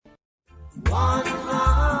One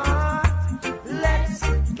heart, let's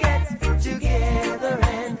get together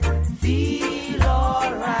and feel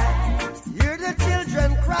alright. Hear the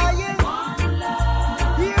children crying. One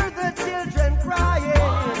love. Hear the children crying.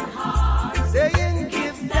 One heart. Saying,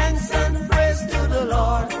 give thanks and praise to the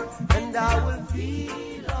Lord, and I will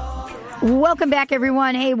feel alright. Welcome back,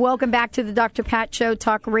 everyone. Hey, welcome back to the Dr. Pat Show,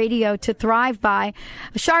 Talk Radio to Thrive By.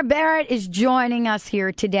 Char Barrett is joining us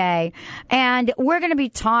here today, and we're going to be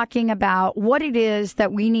talking about what it is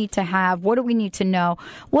that we need to have. What do we need to know?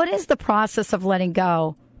 What is the process of letting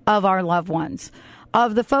go of our loved ones,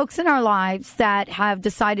 of the folks in our lives that have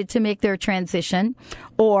decided to make their transition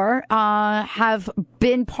or have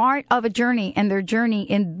been part of a journey, and their journey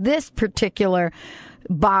in this particular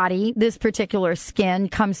body, this particular skin,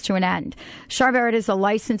 comes to an end. Char Barrett is a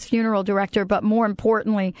licensed funeral director, but more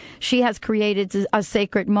importantly, she has created a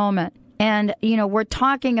sacred moment. And, you know, we're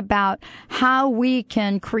talking about how we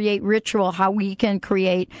can create ritual, how we can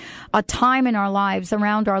create a time in our lives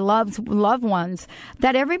around our loved ones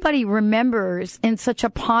that everybody remembers in such a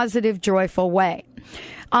positive, joyful way.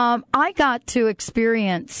 I got to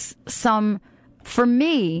experience some, for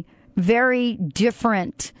me, very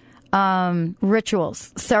different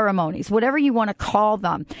rituals, ceremonies, whatever you want to call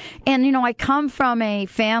them. And, you know, I come from a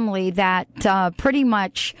family that pretty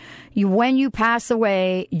much when you pass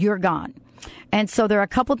away, you're gone. And so there are a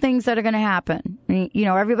couple things that are going to happen. You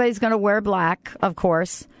know, everybody's going to wear black, of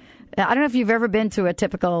course. I don't know if you've ever been to a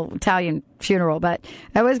typical Italian funeral, but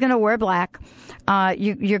everybody's going to wear black.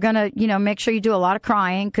 You're going to, you know, make sure you do a lot of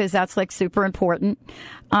crying because that's like super important.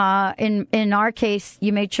 In our case,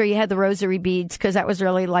 you made sure you had the rosary beads because that was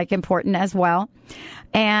really like important as well.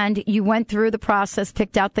 And you went through the process,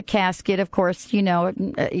 picked out the casket. Of course, you know,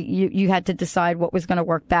 you had to decide what was going to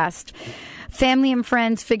work best. Family and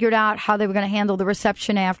friends figured out how they were going to handle the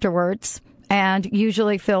reception afterwards, and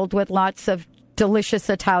usually filled with lots of delicious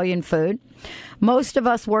Italian food. Most of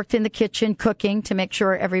us worked in the kitchen cooking to make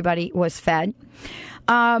sure everybody was fed.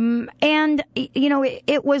 And, you know,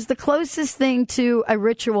 it was the closest thing to a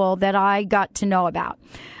ritual that I got to know about.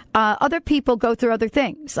 Other people go through other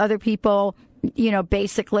things. Other people, you know,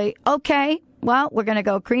 basically, okay, well, we're going to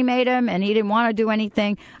go cremate him and he didn't want to do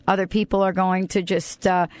anything. Other people are going to just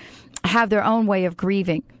have their own way of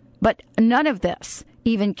grieving. But none of this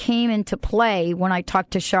even came into play when I talked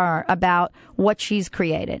to Char about what she's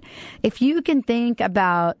created. If you can think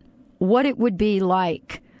about what it would be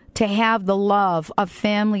like to have the love of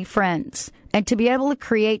family, friends, and to be able to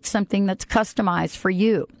create something that's customized for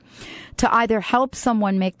you, to either help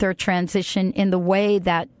someone make their transition in the way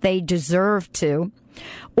that they deserve to,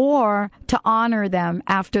 or to honor them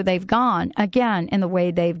after they've gone, again, in the way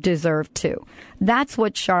they've deserved to. That's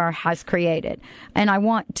what Char has created. And I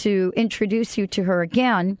want to introduce you to her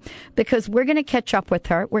again because we're going to catch up with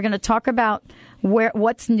her. We're going to talk about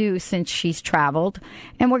what's new since she's traveled.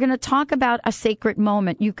 And we're going to talk about a sacred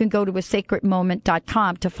moment. You can go to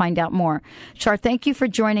asacredmoment.com to find out more. Char, thank you for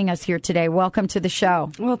joining us here today. Welcome to the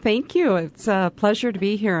show. Well, thank you. It's a pleasure to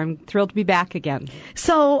be here. I'm thrilled to be back again.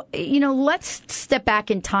 So, you know, let's step back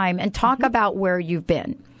in time and talk about where you've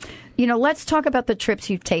been. You know, let's talk about the trips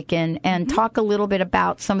you've taken and talk a little bit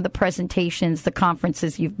about some of the presentations, the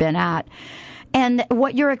conferences you've been at, and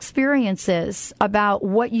what your experience is about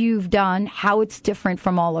what you've done, how it's different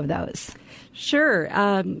from all of those. Sure.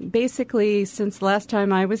 Basically, since the last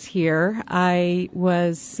time I was here, I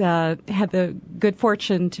had the good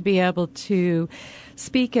fortune to be able to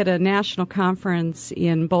speak at a national conference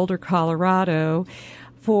in Boulder, Colorado,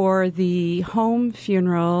 for the home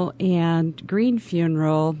funeral and green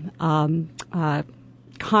funeral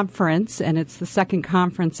conference, and it's the second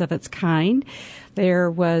conference of its kind.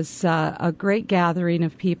 There was a great gathering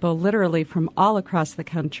of people literally from all across the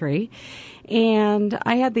country, and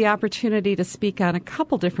I had the opportunity to speak on a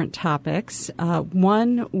couple different topics.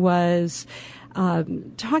 One was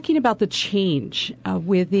talking about the change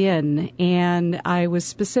within, and I was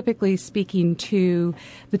specifically speaking to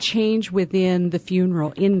the change within the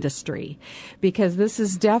funeral industry, because this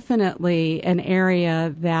is definitely an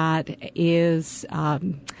area that is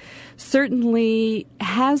certainly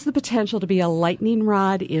has the potential to be a lightning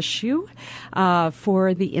rod issue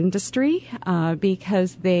for the industry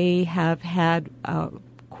because they have had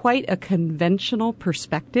quite a conventional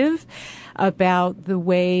perspective about the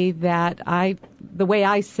way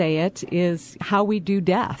I say it is how we do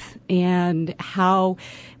death and how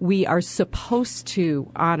we are supposed to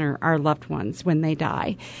honor our loved ones when they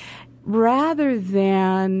die, rather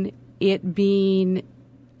than it being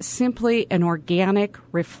simply an organic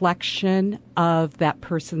reflection of that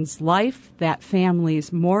person's life, that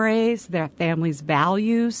family's mores, that family's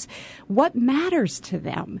values, what matters to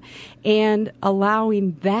them, and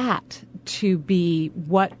allowing that to be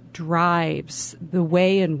what drives the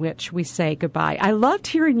way in which we say goodbye. I loved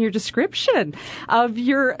hearing your description of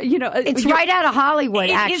your, it's right out of Hollywood,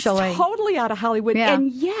 actually. It's totally out of Hollywood. Yeah.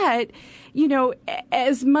 And yet,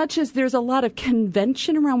 as much as there's a lot of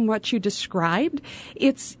convention around what you described,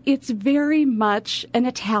 it's very much an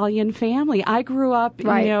Italian family. I grew up,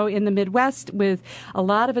 in the Midwest with a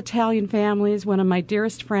lot of Italian families. One of my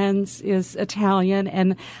dearest friends is Italian,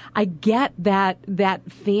 and I get that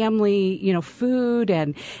family, food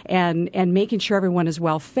and making sure everyone is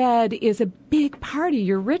well fed is a big part of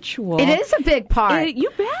your ritual. It is a big part. You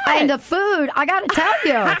bet. And the food, I got to tell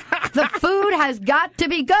you, the food has got to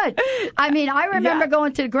be good. I mean, I remember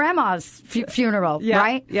going to grandma's funeral,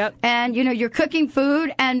 right? Yep. And, you're cooking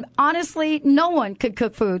food, and honestly, no one could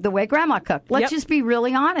cook food the way grandma cooked. Let's just be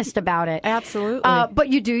really honest about it. Absolutely. But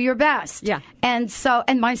you do your best. Yeah. And so,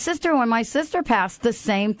 when my sister passed, the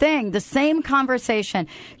same thing, the same conversation.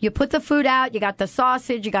 You put the food out, you got the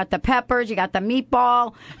sausage, you got the peppers, you got the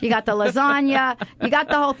meatball, you got the lasagna, you got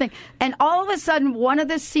the whole thing. And all of a sudden, one of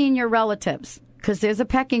the senior relatives, because there's a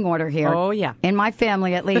pecking order here. Oh, yeah. In my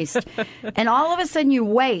family, at least. And all of a sudden, you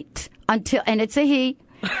wait until, and it's a he,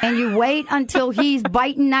 and you wait until he's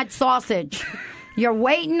biting that sausage. You're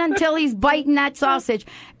waiting until he's biting that sausage,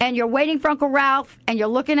 and you're waiting for Uncle Ralph, and you're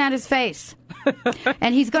looking at his face.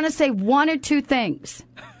 And he's going to say one or two things.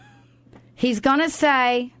 He's going to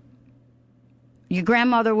say, your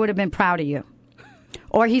grandmother would have been proud of you.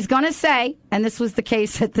 Or he's going to say, and this was the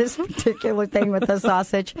case at this particular thing with the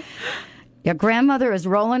sausage, your grandmother is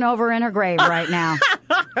rolling over in her grave right now.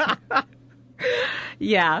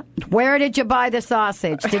 Yeah. Where did you buy the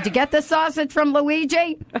sausage? Did you get the sausage from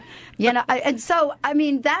Luigi? And so, I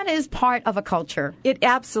mean, that is part of a culture. It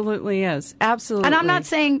absolutely is. Absolutely. And I'm not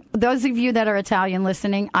saying, those of you that are Italian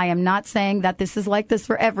listening, I am not saying that this is like this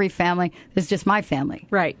for every family. This is just my family.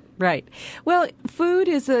 Right. Right. Well, food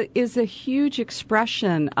is a huge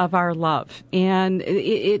expression of our love, and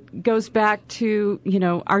it goes back to,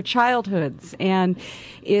 our childhoods, and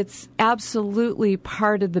it's absolutely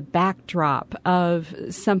part of the backdrop of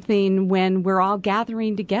something when we're all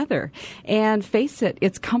gathering together. And face it,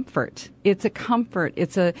 it's comfort. It's a comfort.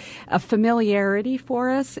 It's a familiarity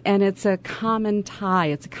for us, and it's a common tie.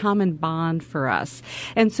 It's a common bond for us.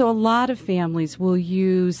 And so a lot of families will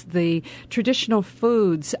use the traditional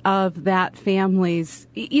foods of that family's,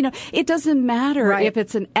 it doesn't matter if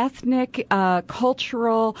it's an ethnic,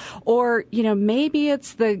 cultural, or, maybe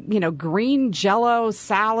it's the, green Jell-O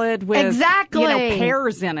salad with,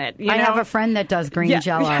 pears in it. I have a friend that does green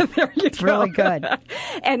Jell-O. It's really good.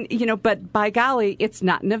 And, but by golly, it's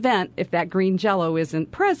not an event if that green Jell-O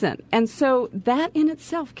isn't present. And so that in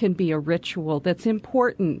itself can be a ritual that's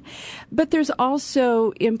important. But there's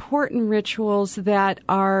also important rituals that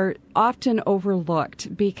are often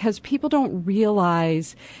overlooked because people don't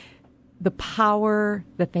realize the power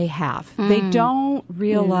that they have. They don't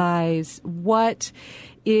realize what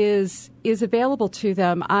is available to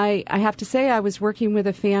them. I have to say, I was working with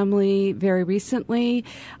a family very recently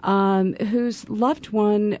whose loved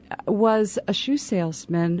one was a shoe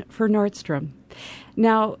salesman for Nordstrom.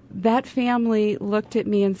 Now, that family looked at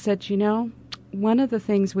me and said, one of the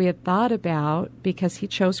things we had thought about, because he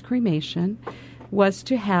chose cremation, was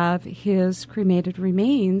to have his cremated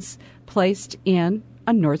remains placed in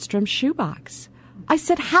a Nordstrom shoebox. I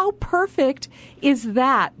said, how perfect is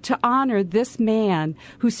that to honor this man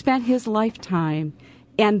who spent his lifetime,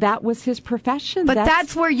 and that was his profession. But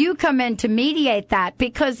that's where you come in to mediate that,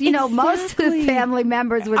 because, most of the family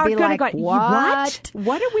members would be like, what?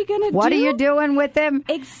 What are we going to do? What are you doing with him?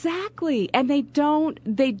 Exactly. And they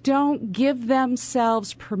don't give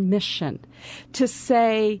themselves permission to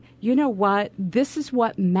say, you know what, this is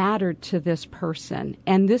what mattered to this person,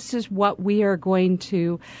 and this is what we are going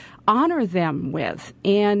to honor them with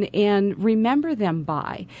and remember them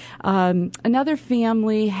by. Another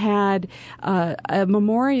family had a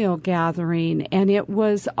memorial gathering, and it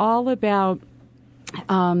was all about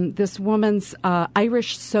this woman's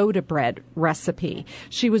Irish soda bread recipe.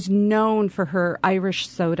 She was known for her Irish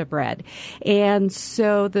soda bread. And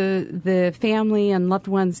so the family and loved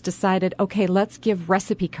ones decided, okay, let's give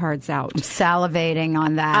recipe cards out. I'm salivating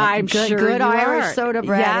on that. I'm sure good you Irish are. soda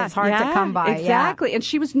bread is hard to come by. Exactly. Yeah. And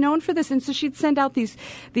she was known for this. And so she'd send out these,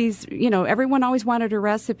 everyone always wanted a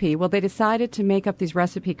recipe. Well, they decided to make up these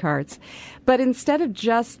recipe cards. But instead of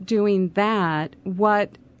just doing that,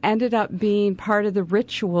 what ended up being part of the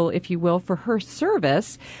ritual, if you will, for her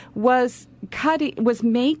service was was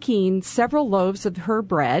making several loaves of her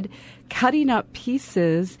bread, cutting up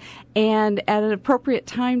pieces, and at an appropriate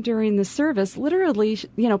time during the service, literally,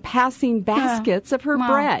 passing baskets of her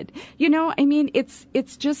bread.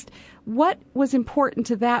 It's just what was important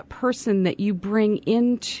to that person that you bring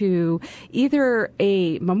into either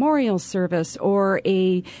a memorial service or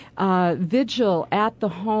a vigil at the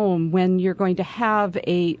home when you're going to have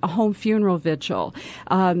a home funeral vigil.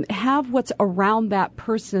 Have what's around that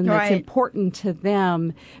person that's important to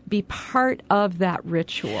them be part of that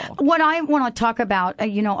ritual. What I want to talk about,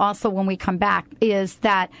 also when we come back, is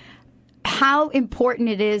that how important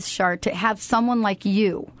it is, Char, to have someone like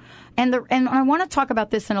you. And I want to talk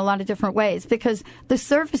about this in a lot of different ways, because the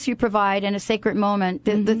service you provide in a sacred moment,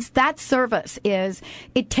 that service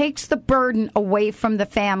it takes the burden away from the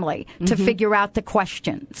family to figure out the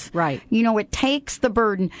questions. Right. It takes the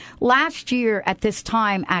burden. Last year at this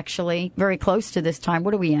time, actually, very close to this time,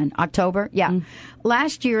 what are we in? October? Yeah.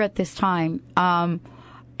 Last year at this time,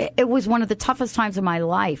 it was one of the toughest times of my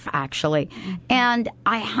life, actually. And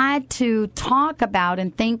I had to talk about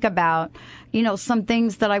and think about, some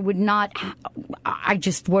things that I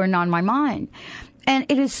just weren't on my mind. And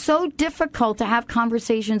it is so difficult to have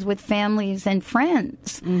conversations with families and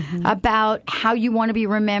friends about how you want to be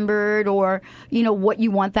remembered or, what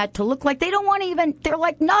you want that to look like. They don't want to even, they're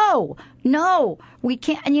like, no, we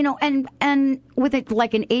can't. And with it,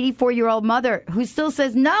 like an 84-year-old mother who still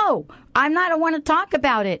says, no, I don't want to talk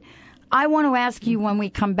about it. I want to ask you when we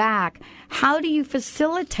come back, how do you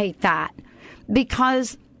facilitate that?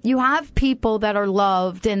 Because you have people that are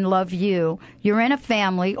loved and love you. You're in a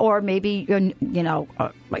family, or maybe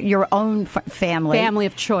your own family. Family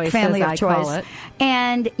of choice, family as of I choice. call it.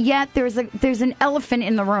 And yet there's an elephant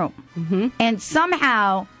in the room, and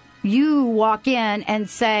somehow you walk in and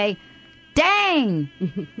say, "Dang,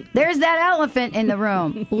 there's that elephant in the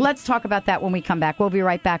room." Let's talk about that when we come back. We'll be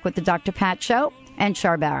right back with the Dr. Pat Show and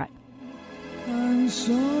Char Barrett. I'm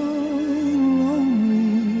so lonely.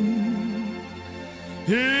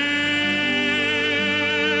 Here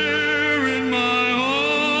in my heart,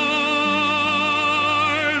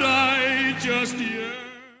 I just yearn.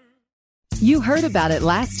 You heard about it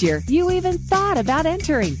last year. You even thought about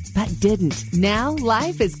entering, but didn't. Now,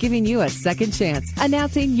 life is giving you a second chance,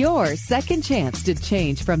 announcing your second chance to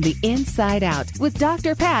change from the inside out with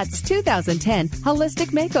Dr. Pat's 2010 Holistic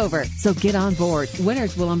Makeover. So get on board.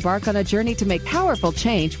 Winners will embark on a journey to make powerful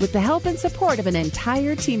change with the help and support of an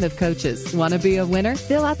entire team of coaches. Want to be a winner?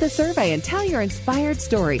 Fill out the survey and tell your inspired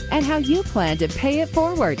story and how you plan to pay it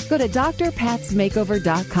forward. Go to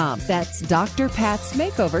drpatsmakeover.com. That's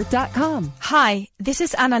drpatsmakeover.com. Hi, this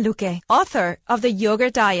is Ana Luque, author of The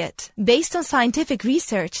Yogurt Diet. Based on scientific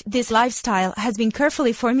research, this lifestyle has been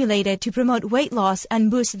carefully formulated to promote weight loss and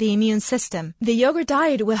boost the immune system. The Yogurt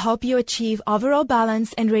Diet will help you achieve overall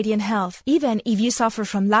balance and radiant health, even if you suffer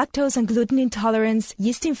from lactose and gluten intolerance,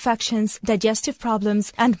 yeast infections, digestive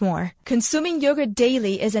problems, and more. Consuming yogurt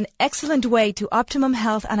daily is an excellent way to optimum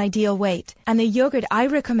health and ideal weight. And the yogurt I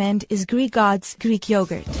recommend is Greek God's Greek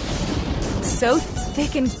yogurt. So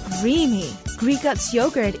thick and creamy. Greek God's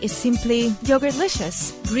yogurt is simply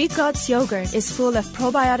yogurtlicious. Greek God's yogurt is full of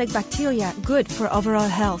probiotic bacteria good for overall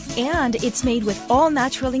health. And it's made with all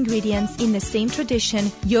natural ingredients in the same tradition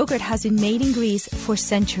yogurt has been made in Greece for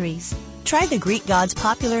centuries. Try the Greek God's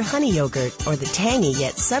popular honey yogurt or the tangy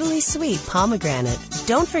yet subtly sweet pomegranate.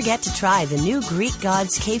 Don't forget to try the new Greek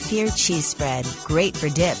God's kefir cheese spread. Great for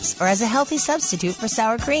dips or as a healthy substitute for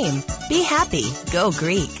sour cream. Be happy. Go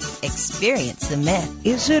Greek. Experience the myth.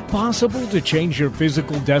 Is it possible to change your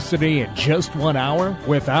physical destiny in just 1 hour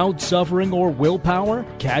without suffering or willpower?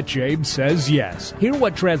 Kat James says yes. Hear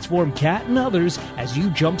what transformed Kat and others as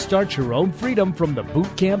you jumpstart your own freedom from the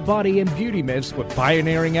boot camp body and beauty myths with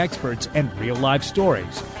pioneering experts and real-life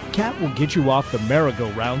stories. Kat will get you off the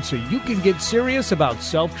merry-go-round so you can get serious about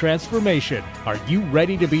self-transformation. Are you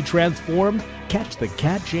ready to be transformed? Catch the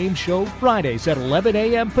Kat James Show Fridays at 11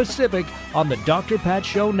 a.m. Pacific on the Dr. Pat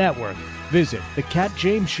Show Network. Visit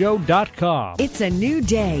thekatjamesshow.com. It's a new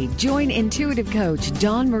day. Join intuitive coach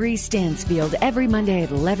Dawn Marie Stansfield every Monday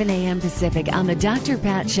at 11 a.m. Pacific on the Dr.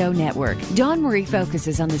 Pat Show Network. Dawn Marie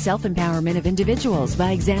focuses on the self-empowerment of individuals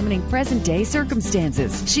by examining present-day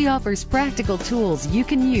circumstances. She offers practical tools you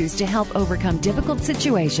can use to help overcome difficult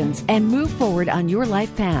situations and move forward on your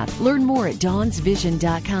life path. Learn more at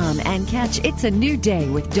dawnsvision.com and catch It's a New Day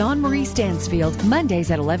with Dawn Marie Stansfield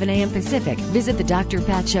Mondays at 11 a.m. Pacific. Visit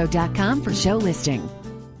thedrpatshow.com for show listing.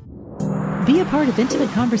 Be a part of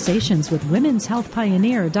intimate conversations with women's health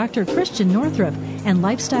pioneer Dr. Christian Northrup and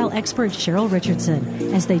lifestyle expert Cheryl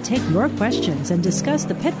Richardson as they take your questions and discuss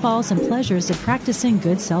the pitfalls and pleasures of practicing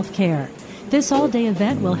good self-care. This all-day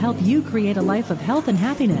event will help you create a life of health and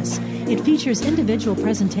happiness. It features individual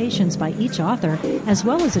presentations by each author, as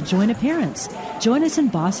well as a joint appearance. Join us in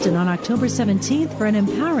Boston on October 17th for an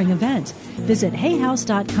empowering event. Visit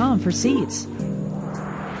hayhouse.com for seats.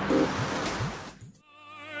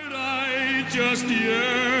 I just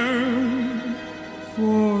yearn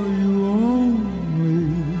for you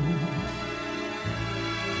only.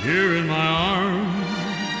 Here in my arms,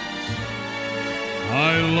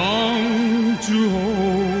 I long to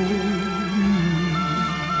hold you.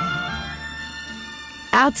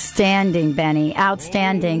 Outstanding, Benny.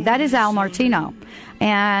 Outstanding. That is Al Martino.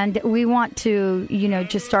 And we want to,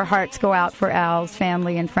 just our hearts go out for Al's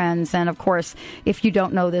family and friends. And, of course, if you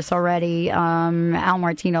don't know this already, Al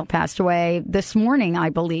Martino passed away this morning, I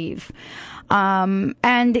believe.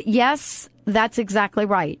 And, yes, that's exactly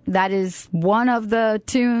right. That is one of the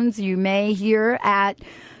tunes you may hear at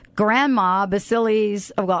Grandma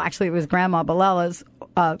Basili's, well, actually, it was Grandma Balella's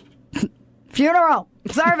funeral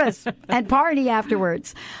service and party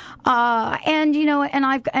afterwards. And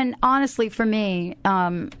honestly, for me,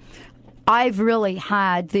 I've really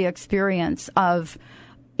had the experience of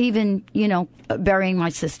even, burying my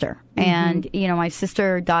sister. Mm-hmm. And, my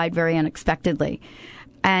sister died very unexpectedly.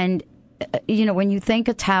 And, when you think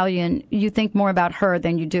Italian, you think more about her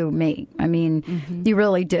than you do me. I mean, mm-hmm. you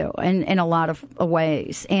really do in a lot of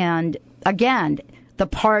ways. And again, the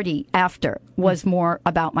party after was more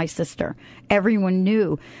about my sister. Everyone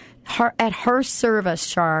knew. At her service,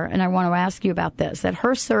 Char, and I want to ask you about this. At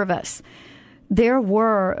her service, there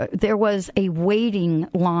was a waiting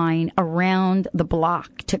line around the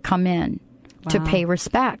block to come in to pay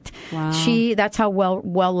respect. Wow. That's how well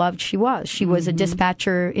loved she was. She was a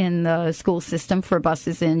dispatcher in the school system for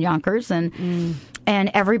buses in Yonkers, and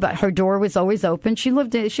everybody, her door was always open. She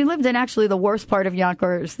lived in actually the worst part of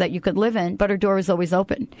Yonkers that you could live in, but her door was always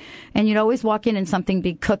open, and you'd always walk in and something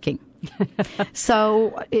be cooking.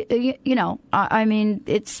 So, I mean,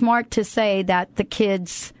 it's smart to say that the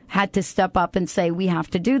kids had to step up and say, we have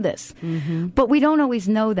to do this. Mm-hmm. But we don't always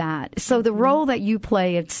know that. So the role that you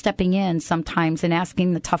play of stepping in sometimes and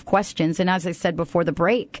asking the tough questions, and as I said before the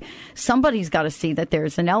break, somebody's got to see that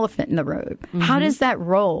there's an elephant in the room. Mm-hmm. How does that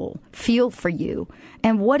role feel for you?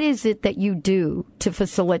 And what is it that you do to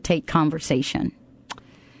facilitate conversation?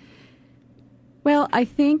 Well, I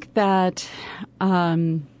think that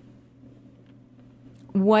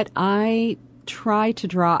what I try to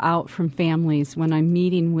draw out from families when I'm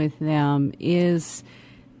meeting with them is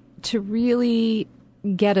to really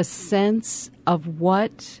get a sense of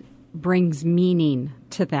what brings meaning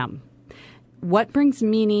to them. What brings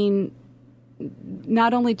meaning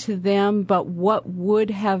not only to them, but what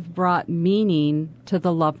would have brought meaning to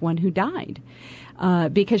the loved one who died.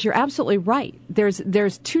 Because you're absolutely right.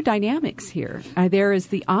 There's two dynamics here. There is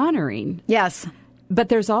the honoring. Yes. But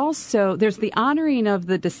there's the honoring of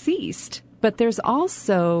the deceased, but there's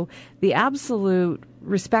also the absolute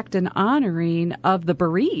respect and honoring of the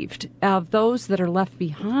bereaved, of those that are left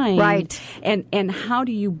behind. Right. And how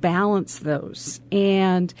do you balance those?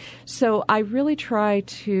 And so I really try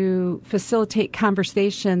to facilitate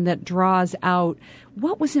conversation that draws out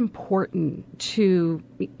what was important to,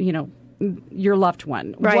 your loved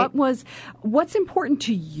one. Right. What's important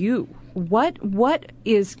to you? What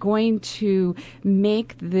is going to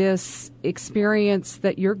make this experience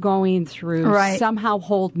that you're going through somehow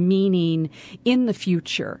hold meaning in the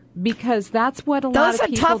future? Because that's what a lot of people...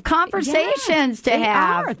 Those are tough conversations to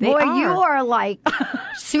have. They are. You are like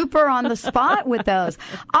super on the spot with those.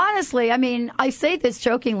 Honestly, I mean, I say this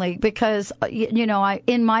jokingly because,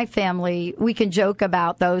 in my family, we can joke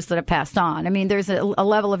about those that have passed on. I mean, there's a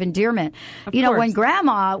level of endearment. Of course. When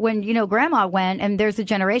Grandma went, and there's a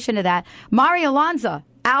generation of that, Mario Lanza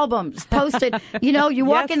albums posted, you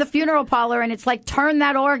walk in the funeral parlor and it's like, turn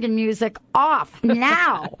that organ music off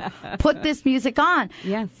now. Put this music on.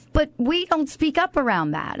 Yes. But we don't speak up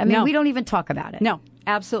around that. I mean, we don't even talk about it. No,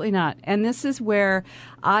 absolutely not. And this is where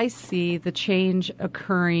I see the change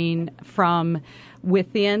occurring from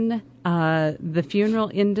within the funeral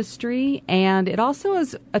industry. And it also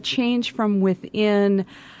is a change from within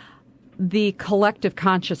the collective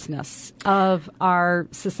consciousness of our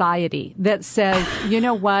society that says, you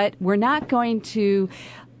know what, we're not going to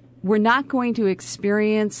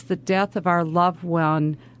experience the death of our loved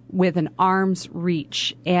one with an arm's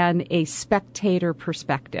reach and a spectator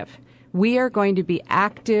perspective. We are going to be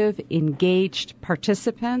active, engaged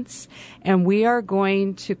participants, and we are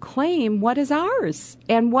going to claim what is ours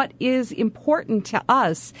and what is important to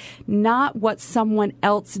us, not what someone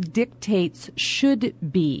else dictates should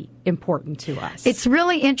be important to us. It's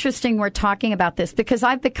really interesting we're talking about this because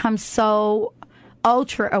I've become so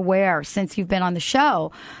ultra aware since you've been on the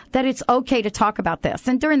show that it's okay to talk about this.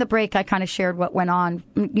 And during the break, I kind of shared what went on,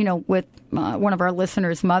 with one of our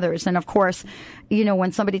listeners' mothers. And of course,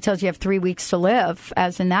 when somebody tells you have 3 weeks to live,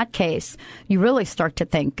 as in that case, you really start to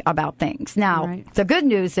think about things. Now, The good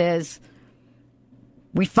news is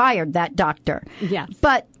we fired that doctor. Yes.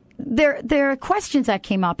 But there are questions that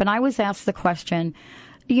came up, and I was asked the question,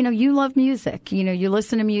 you love music. You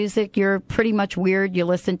listen to music. You're pretty much weird. You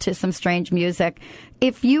listen to some strange music.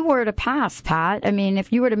 If you were to pass, Pat,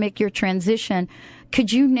 if you were to make your transition,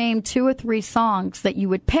 could you name 2 or 3 songs that you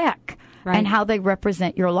would pick and how they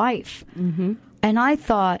represent your life? Mm-hmm. And I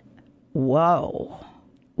thought, whoa,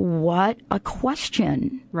 what a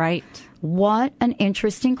question. Right. What an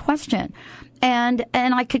interesting question. And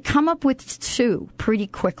I could come up with 2 pretty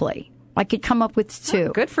quickly. I could come up with 2.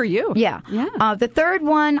 Oh, good for you. Yeah. The third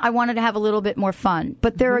one, I wanted to have a little bit more fun.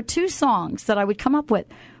 But there are 2 songs that I would come up with.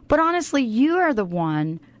 But honestly, you are the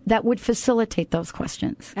one that would facilitate those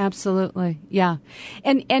questions. Absolutely. Yeah.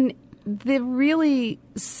 And the really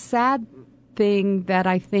sad thing that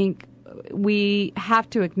I think we have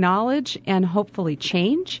to acknowledge and hopefully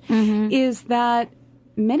change is that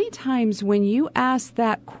many times when you ask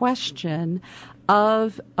that question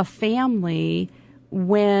of a family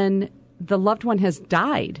when the loved one has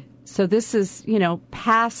died, so this is,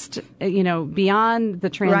 past, beyond the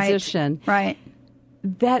transition, right?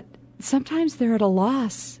 That sometimes they're at a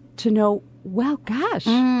loss to know, well, gosh,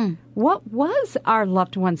 what was our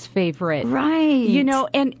loved one's favorite? Right.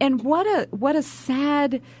 And what a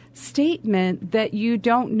sad statement that you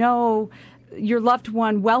don't know your loved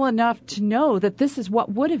one well enough to know that this is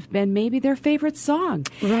what would have been maybe their favorite song.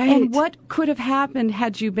 Right. And what could have happened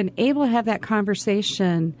had you been able to have that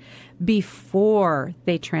conversation before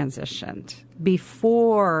they transitioned,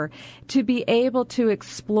 to be able to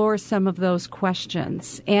explore some of those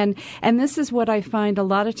questions. And this is what I find a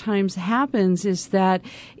lot of times happens is that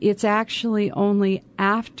it's actually only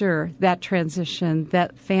after that transition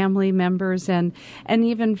that family members and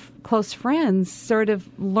even close friends sort of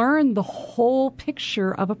learn the whole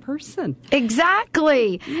picture of a person.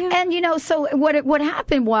 Exactly. Yeah. And, so what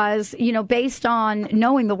happened was, based on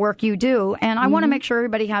knowing the work you do, and I want to make sure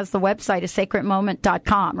everybody has the website,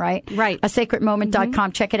 asacredmoment.com, right? Right.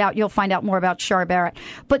 asacredmoment.com. Check it out. You'll find out more about Char Barrett.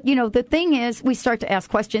 But, the thing is, we start to ask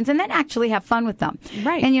questions and then actually have fun with them.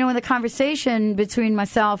 Right. And, in the conversation between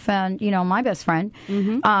myself and, my best friend,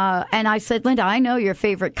 and I said, Linda, I know your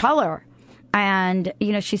favorite color. And,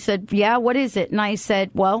 she said, yeah, what is it? And I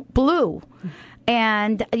said, well, blue.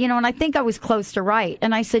 And, and I think I was close to right.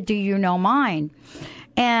 And I said, do you know mine?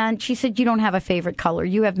 And she said, you don't have a favorite color.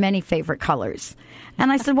 You have many favorite colors.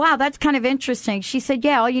 And I said, wow, that's kind of interesting. She said,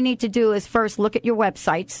 yeah, all you need to do is first look at your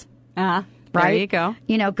websites. Right? There you go.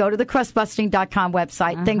 Go to the crustbusting.com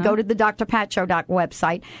website, then go to the drpatshow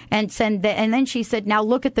website, and then she said, now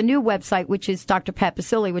look at the new website, which is Dr. Pat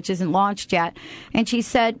Basile, which isn't launched yet. And she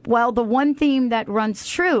said, well, the one theme that runs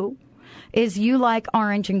true is you like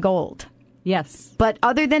orange and gold. Yes. But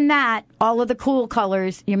other than that, all of the cool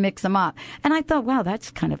colors, you mix them up. And I thought, wow,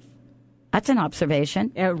 that's an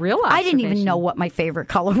observation. A real observation. I didn't even know what my favorite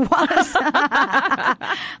color was.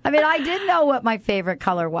 I didn't know what my favorite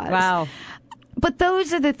color was. Wow. But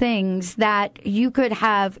those are the things that you could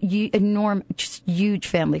have just huge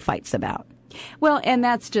family fights about. Well, and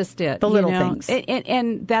that's just it. The little things.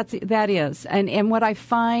 And that is. And what I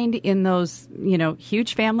find in those,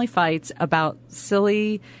 huge family fights about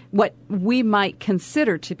silly, what we might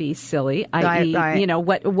consider to be silly, i.e.,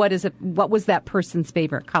 what is it? What was that person's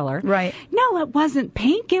favorite color? Right. No, it wasn't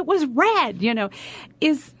pink. It was red,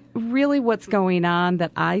 is really what's going on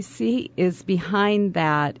that I see is behind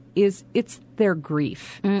that is it's their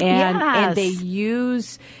grief. And they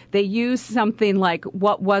use something like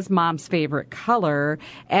what was mom's favorite color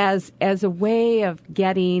as a way of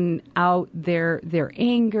getting out their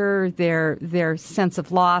anger, their sense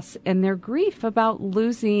of loss and their grief about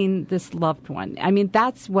losing this loved one.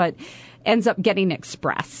 That's what ends up getting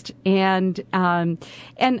expressed. And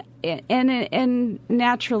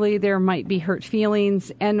naturally there might be hurt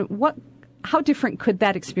feelings. And how different could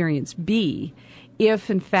that experience be if,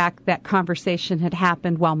 in fact, that conversation had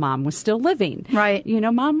happened while mom was still living? Right.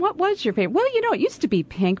 Mom, what was your favorite? Well, it used to be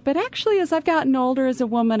pink, but actually, as I've gotten older as a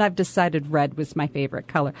woman, I've decided red was my favorite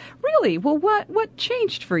color. Really? Well, what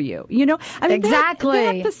changed for you?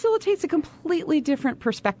 Exactly. That facilitates a completely different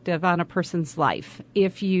perspective on a person's life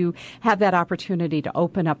if you have that opportunity to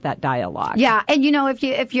open up that dialogue. Yeah, and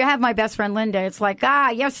if you have my best friend Linda, it's like,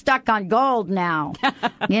 you're stuck on gold now.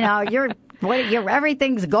 You're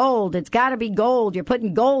Everything's gold. It's got to be gold. You're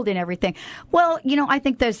putting gold in everything. Well, I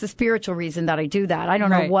think there's the spiritual reason that I do that. I don't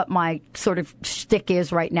know what my sort of shtick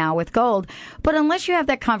is right now with gold. But unless you have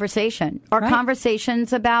that conversation or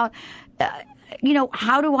conversations about,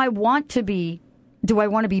 how do I want to be? Do I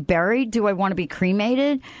want to be buried? Do I want to be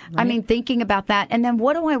cremated? Right. I mean, thinking about that. And then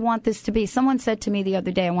what do I want this to be? Someone said to me the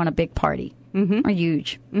other day, I want a big party. Mm-hmm. Or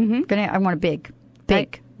huge. Mm-hmm. I want a big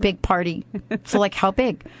party. So like how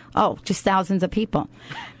big? Oh, just thousands of people.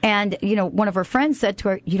 And, one of her friends said to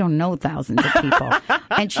her, you don't know thousands of people.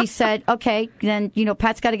 And she said, okay, then,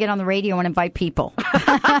 Pat's got to get on the radio and invite people. But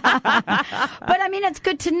I mean, it's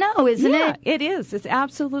good to know, isn't it? Yeah, it is. It's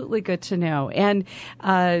absolutely good to know. And,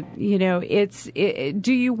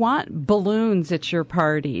 do you want balloons at your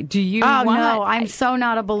party? Do you want... no, I'm so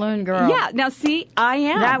not a balloon girl. Yeah, now see, I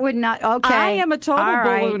am. That would not... Okay. I am a total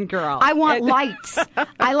balloon girl. I want lights.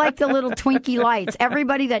 I like the little Twinkie lights.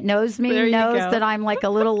 Everybody that knows me knows that I'm like a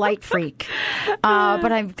little light freak.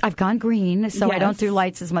 But I've gone green, so I don't do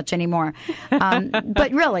lights as much anymore.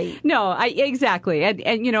 But really. No, exactly.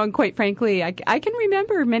 And quite frankly, I can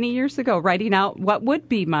remember many years ago writing out what would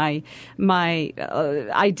be my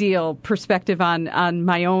ideal perspective on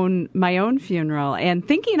my own funeral and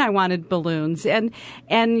thinking I wanted balloons. And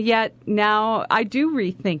yet now I do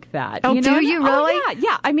rethink that. Oh, do you really? Oh,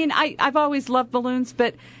 yeah. I mean, I've always loved balloons,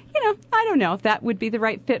 but I don't know if that would be the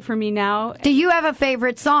right fit for me now. Do you have a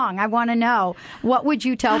favorite song? I want to know. What would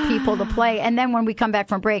you tell people to play? And then when we come back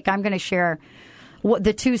from break, I'm going to share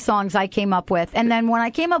the 2 songs I came up with. And then when I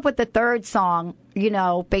came up with the 3rd song,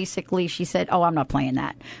 basically she said, oh, I'm not playing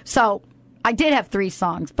that. So I did have 3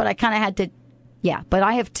 songs, but I kind of had to. Yeah, but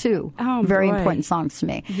I have 2 very important songs to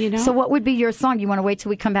me. So what would be your song? You want to wait till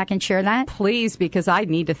we come back and share that? Please, because I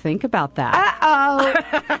need to think about that. Uh-oh.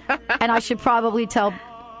 And I should probably tell...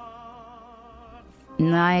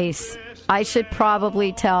 Nice. I should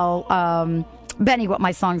probably tell Benny what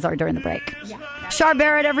my songs are during the break. Yeah. Char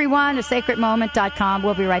Barrett, everyone, asacredmoment.com.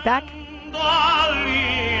 We'll be right back.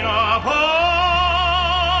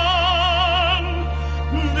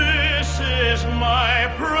 This is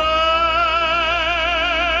my prayer,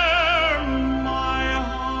 my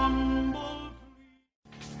humble...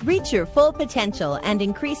 Reach your full potential and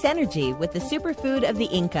increase energy with the superfood of the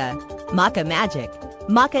Inca, Maca Magic.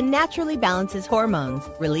 Maca naturally balances hormones,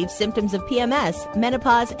 relieves symptoms of PMS,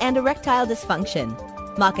 menopause, and erectile dysfunction.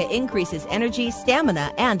 Maca increases energy,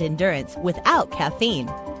 stamina, and endurance without caffeine.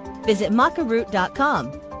 Visit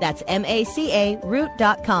macaroot.com. That's MACA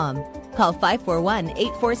root.com. Call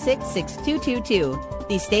 541-846-6222.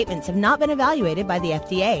 These statements have not been evaluated by the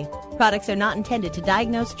FDA. Products are not intended to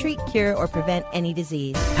diagnose, treat, cure, or prevent any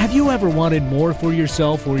disease. Have you ever wanted more for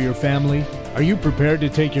yourself or your family? Are you prepared to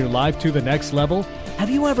take your life to the next level? Have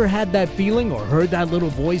you ever had that feeling or heard that little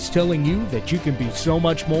voice telling you that you can be so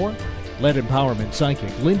much more? Let empowerment psychic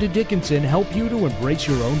Linda Dickinson help you to embrace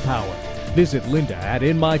your own power. Visit Linda at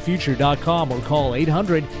InMyFuture.com or call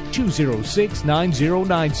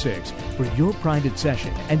 800-206-9096 for your private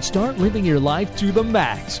session and start living your life to the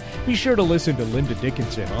max. Be sure to listen to Linda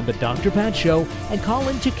Dickinson on The Dr. Pat Show and call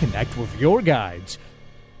in to connect with your guides.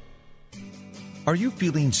 Are you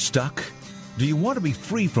feeling stuck? Do you want to be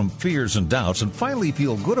free from fears and doubts and finally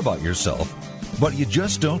feel good about yourself, but you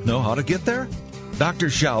just don't know how to get there? Dr.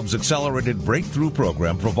 Schaub's Accelerated Breakthrough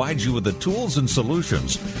Program provides you with the tools and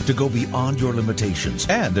solutions to go beyond your limitations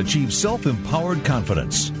and achieve self-empowered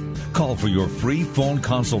confidence. Call for your free phone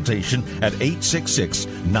consultation at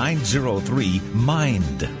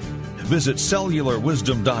 866-903-MIND. Visit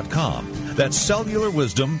cellularwisdom.com. That's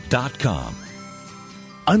cellularwisdom.com.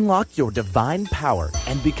 Unlock your divine power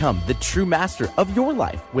and become the true master of your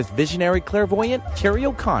life with visionary clairvoyant Carrie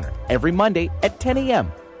O'Connor every Monday at 10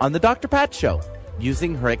 a.m. on The Dr. Pat Show.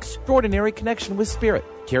 Using her extraordinary connection with Spirit,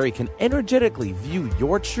 Carrie can energetically view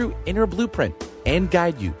your true inner blueprint and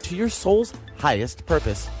guide you to your soul's highest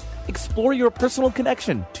purpose. Explore your personal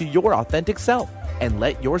connection to your authentic self and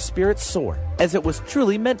let your spirit soar as it was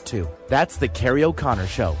truly meant to. That's The Carrie O'Connor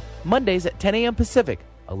Show, Mondays at 10 a.m. Pacific,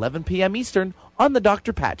 11 p.m. Eastern on The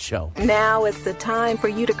Dr. Pat Show. Now is the time for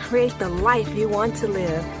you to create the life you want to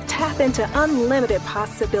live. Tap into unlimited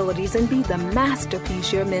possibilities and be the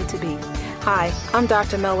masterpiece you're meant to be. Hi, I'm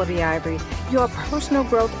Dr. Melody Ivory, your personal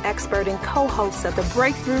growth expert and co-host of the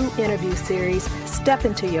Breakthrough Interview Series, Step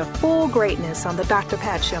Into Your Full Greatness on The Dr.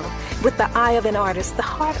 Pat Show. With the eye of an artist, the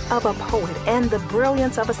heart of a poet, and the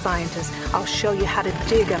brilliance of a scientist, I'll show you how to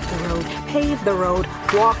dig up the road, pave the road,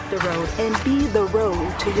 walk the road, and be the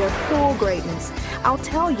road to your full greatness. I'll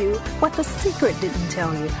tell you what the secret didn't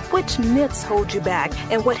tell you, which myths hold you back,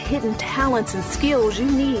 and what hidden talents and skills you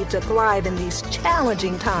need to thrive in these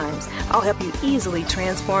challenging times. I'll help you easily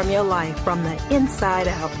transform your life from the inside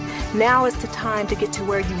out. Now is the time to get to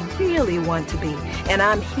where you really want to be, and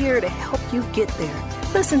I'm here to help you get there.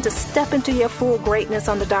 Listen to Step Into Your Full Greatness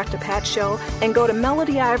on The Dr. Pat Show and go to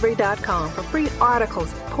melodyivory.com for free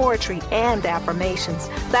articles, poetry, and affirmations.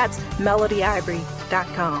 That's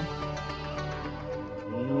melodyivory.com.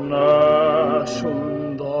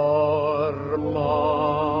 Nessun dorma.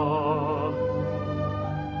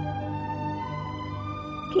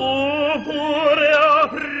 Tu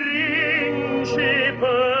pure,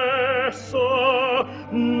 principessa,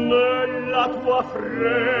 nella tua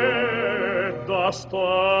fredda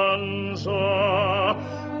stanza,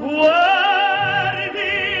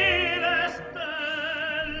 guardi le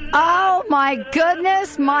stelle. Oh my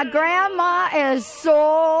goodness, my grandma is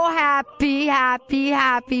so happy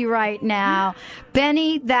right now.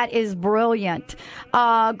 Benny, that is brilliant.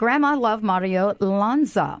 Grandma loved Mario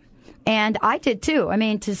Lanza. And I did too. I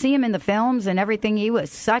mean, to see him in the films and everything, he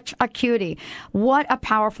was such a cutie. What a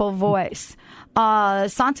powerful voice.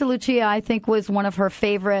 Santa Lucia, I think, was one of her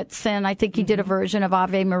favorites, and I think he did a version of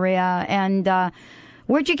Ave Maria. And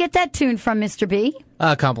where'd you get that tune from, Mr. B?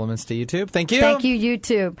 Compliments to YouTube. Thank you. Thank you,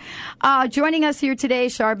 YouTube. Joining us here today,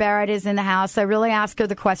 Char Barrett is in the house. I really asked her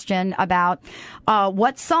the question about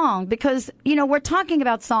what song, because, you know, we're talking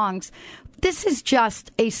about songs. This is just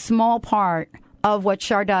a small part of what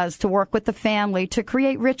Char does to work with the family to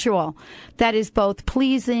create ritual that is both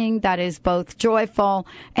pleasing, that is both joyful,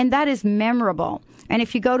 and that is memorable. And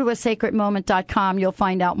if you go to asacredmoment.com, you'll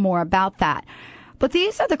find out more about that. But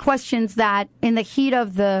these are the questions that in the heat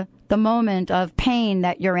of the moment of pain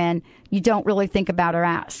that you're in, you don't really think about or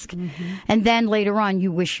ask. Mm-hmm. And then later on,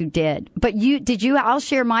 you wish you did. But I'll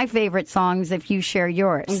share my favorite songs if you share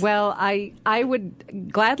yours. Well, I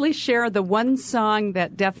would gladly share the one song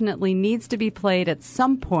that definitely needs to be played at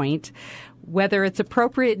some point. Whether it's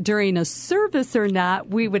appropriate during a service or not,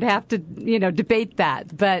 we would have to, debate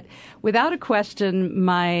that. But without a question,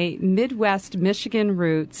 my Midwest Michigan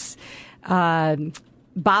roots,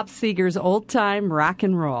 Bob Seger's Old Time Rock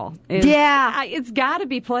and Roll. It's got to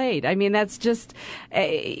be played. I mean, that's just,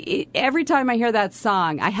 every time I hear that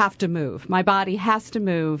song, I have to move. My body has to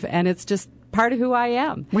move, and it's just part of who I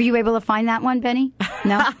am. Were you able to find that one, Benny?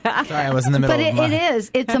 No? Sorry, I was in the middle of But it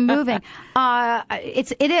is. It's a moving.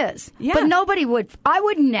 It is. Yeah. But nobody would. I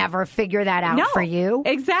would never figure that out for you.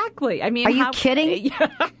 Exactly. I mean, are you kidding?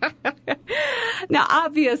 Now,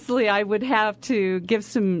 obviously, I would have to give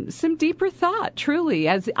some deeper thought, truly,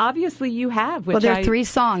 as obviously you have. Well, there are 3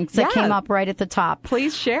 songs that came up right at the top.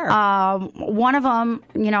 Please share. One of them,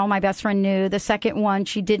 my best friend knew. The second one,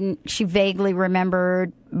 she didn't. She vaguely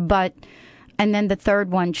remembered, but. And then the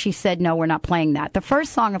third one, she said, no, we're not playing that. The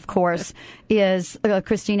first song, of course, is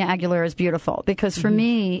Christina Aguilera's Beautiful. Because for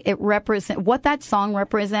me, what that song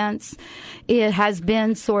represents, it has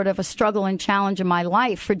been sort of a struggle and challenge in my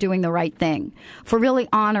life for doing the right thing, for really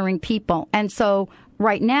honoring people. And so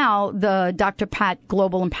right now, the Dr. Pat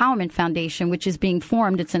Global Empowerment Foundation, which is being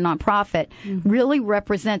formed, it's a nonprofit, really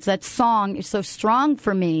represents that song is so strong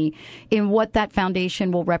for me in what that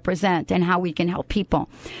foundation will represent and how we can help people.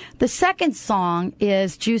 The second song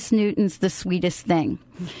is Juice Newton's The Sweetest Thing.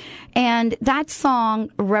 And that song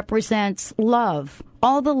represents love.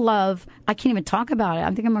 All the love, I can't even talk about it.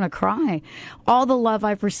 I think I'm going to cry. All the love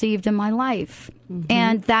I've received in my life.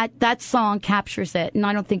 And that song captures it. And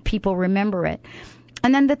I don't think people remember it.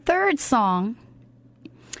 And then the third song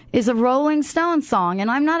is a Rolling Stones song. And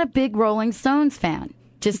I'm not a big Rolling Stones fan,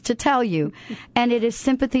 just to tell you. And it is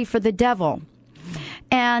Sympathy for the Devil.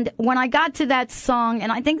 And when I got to that song,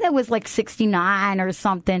 and I think that was like 69 or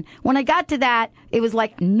something, when I got to that, it was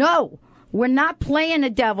like, no, we're not playing a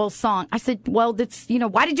devil song. I said, well, that's,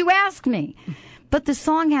 why did you ask me? But the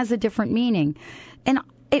song has a different meaning. And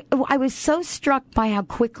I was so struck by how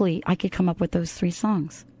quickly I could come up with those 3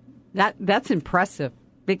 songs. That's impressive,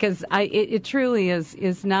 because it truly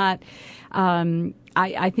is not.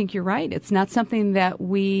 I think you're right. It's not something that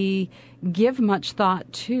we give much thought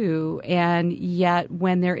to, and yet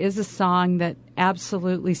when there is a song that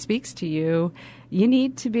absolutely speaks to you, you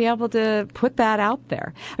need to be able to put that out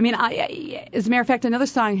there. I mean, as a matter of fact, another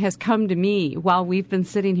song has come to me while we've been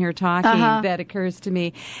sitting here talking that occurs to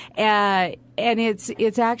me. And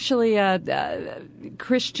it's actually a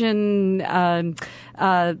Christian,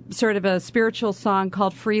 sort of a spiritual song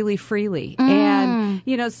called Freely, Freely. And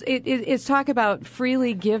it's talk about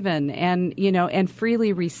freely given and, and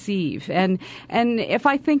freely receive. And if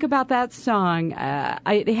I think about that song,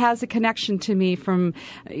 it has a connection to me from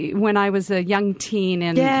when I was a young teen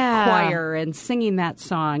in choir and singing that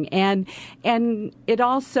song. And it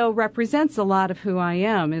also represents a lot of who I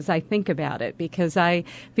am as I think about it, because I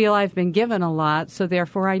feel I've been given a lot, so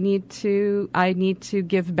therefore I need to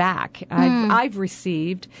give back. I've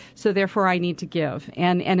received, so therefore I need to give.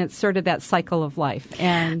 And it's sort of that cycle of life.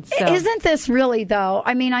 And so, isn't this really, though?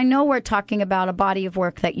 I mean, I know we're talking about a body of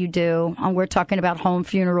work that you do. We're talking about home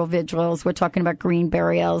funeral vigils. We're talking about green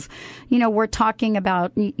burials. We're talking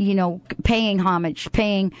about, paying homage,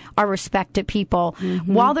 paying our respect to people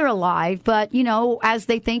while they're alive, but, as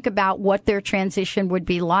they think about what their transition would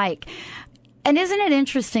be like. And isn't it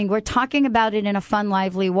interesting? We're talking about it in a fun,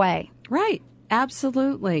 lively way. Right.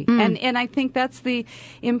 Absolutely. And I think that's the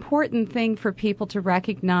important thing for people to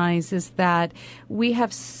recognize, is that we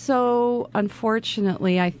have so,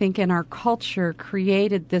 unfortunately, I think in our culture,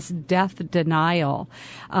 created this death-denying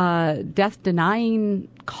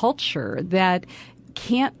culture that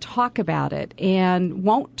can't talk about it and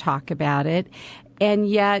won't talk about it. And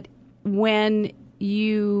yet when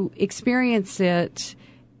you experience it,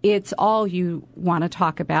 it's all you want to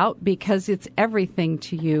talk about, because it's everything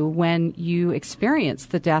to you when you experience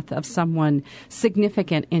the death of someone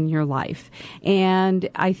significant in your life. And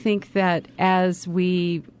I think that as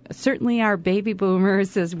we, certainly our baby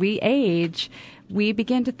boomers, as we age, we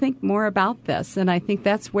begin to think more about this. And I think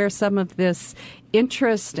that's where some of this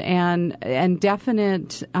interest and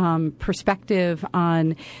definite perspective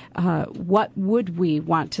on what would we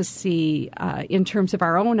want to see in terms of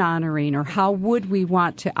our own honoring, or how would we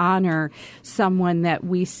want to honor someone that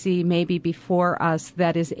we see maybe before us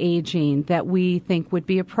that is aging, that we think would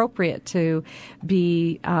be appropriate to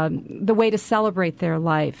be the way to celebrate their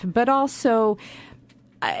life. But also,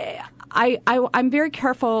 I'm very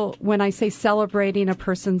careful when I say celebrating a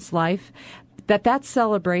person's life, that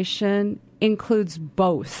celebration includes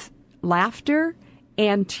both laughter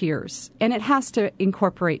and tears. And it has to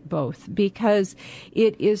incorporate both, because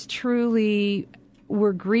it is truly,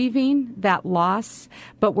 we're grieving that loss,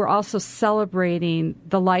 but we're also celebrating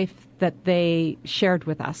the life that they shared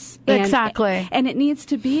with us. Exactly. And it needs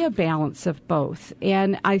to be a balance of both.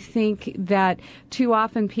 And I think that too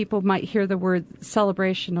often people might hear the word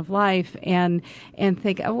celebration of life and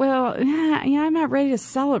think, oh, well, I'm not ready to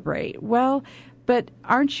celebrate. Well, but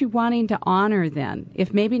aren't you wanting to honor then?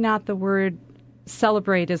 If maybe not the word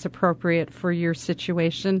celebrate is appropriate for your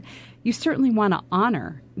situation, you certainly want to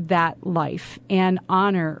honor that life and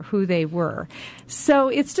honor who they were. So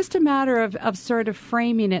it's just a matter of sort of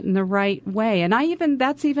framing it in the right way. And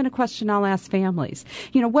that's even a question I'll ask families.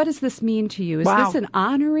 What does this mean to you? Is this an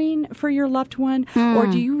honoring for your loved one, or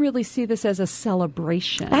do you really see this as a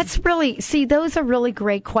celebration? Those are really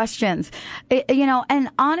great questions. And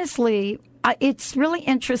honestly, it's really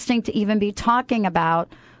interesting to even be talking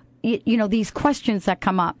about these questions that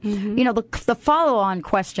come up. The follow-on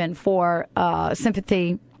question for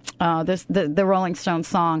Sympathy, the Rolling Stones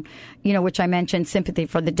song, which I mentioned, Sympathy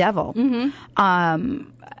for the Devil. When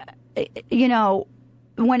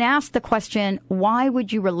asked the question, why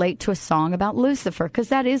would you relate to a song about Lucifer? Because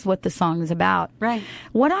that is what the song is about. Right.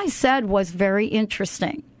 What I said was very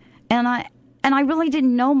interesting. And I really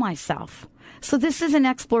didn't know myself. So this is an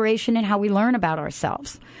exploration in how we learn about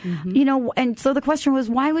ourselves. And so the question was,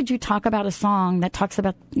 why would you talk about a song that talks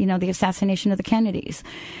about, the assassination of the Kennedys?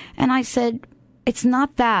 And I said, it's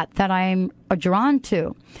not that I'm drawn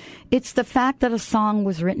to. It's the fact that a song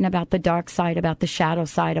was written about the dark side, about the shadow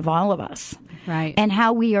side of all of us. Right. And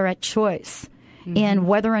how we are at choice. And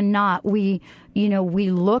whether or not we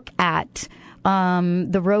look at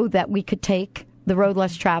the road that we could take, the road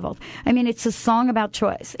less traveled. I mean, it's a song about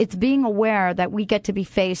choice. It's being aware that we get to be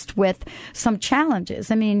faced with some challenges.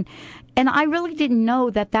 I mean, and I really didn't know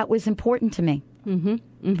that was important to me.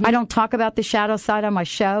 I don't talk about the shadow side on my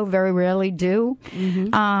show, very rarely do.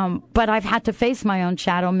 But I've had to face my own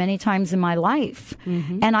shadow many times in my life.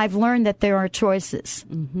 And I've learned that there are choices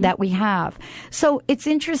that we have. So it's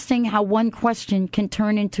interesting how one question can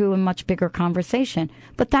turn into a much bigger conversation.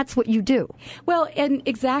 But that's what you do. Well, and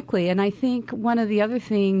exactly. And I think one of the other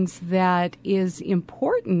things that is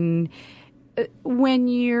important when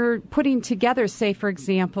you're putting together, say, for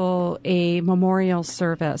example, a memorial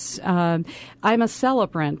service, I'm a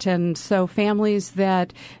celebrant, and so families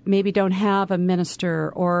that maybe don't have a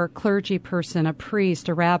minister or clergy person, a priest,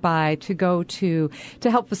 a rabbi to go to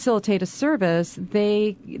help facilitate a service,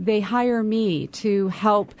 they hire me to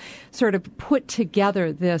help sort of put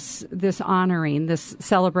together this honoring, this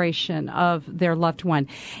celebration of their loved one.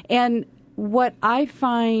 And what I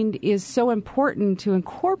find is so important to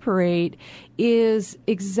incorporate is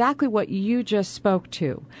exactly what you just spoke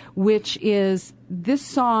to, which is this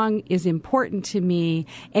song is important to me,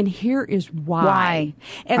 and here is why.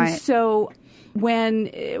 And so when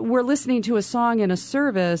we're listening to a song in a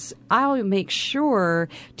service, I'll make sure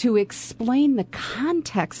to explain the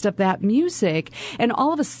context of that music, and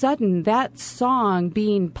all of a sudden that song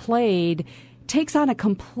being played takes on a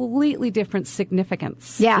completely different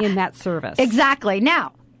significance in that service. Exactly.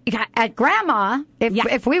 Now, at Grandma,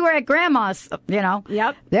 if we were at Grandma's,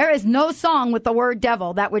 there is no song with the word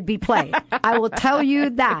devil that would be played. I will tell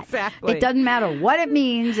you that. Exactly. It doesn't matter what it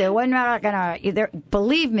means. It wasn't gonna.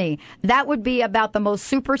 Believe me, that would be about the most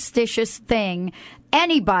superstitious thing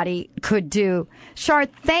anybody could do. Char,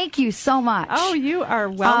 thank you so much. Oh, you are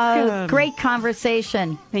welcome. Great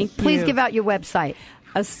conversation. Thank you. Please give out your website.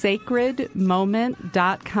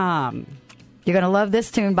 asacredmoment.com. You're going to love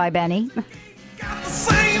this tune by Benny. Got the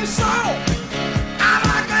same soul.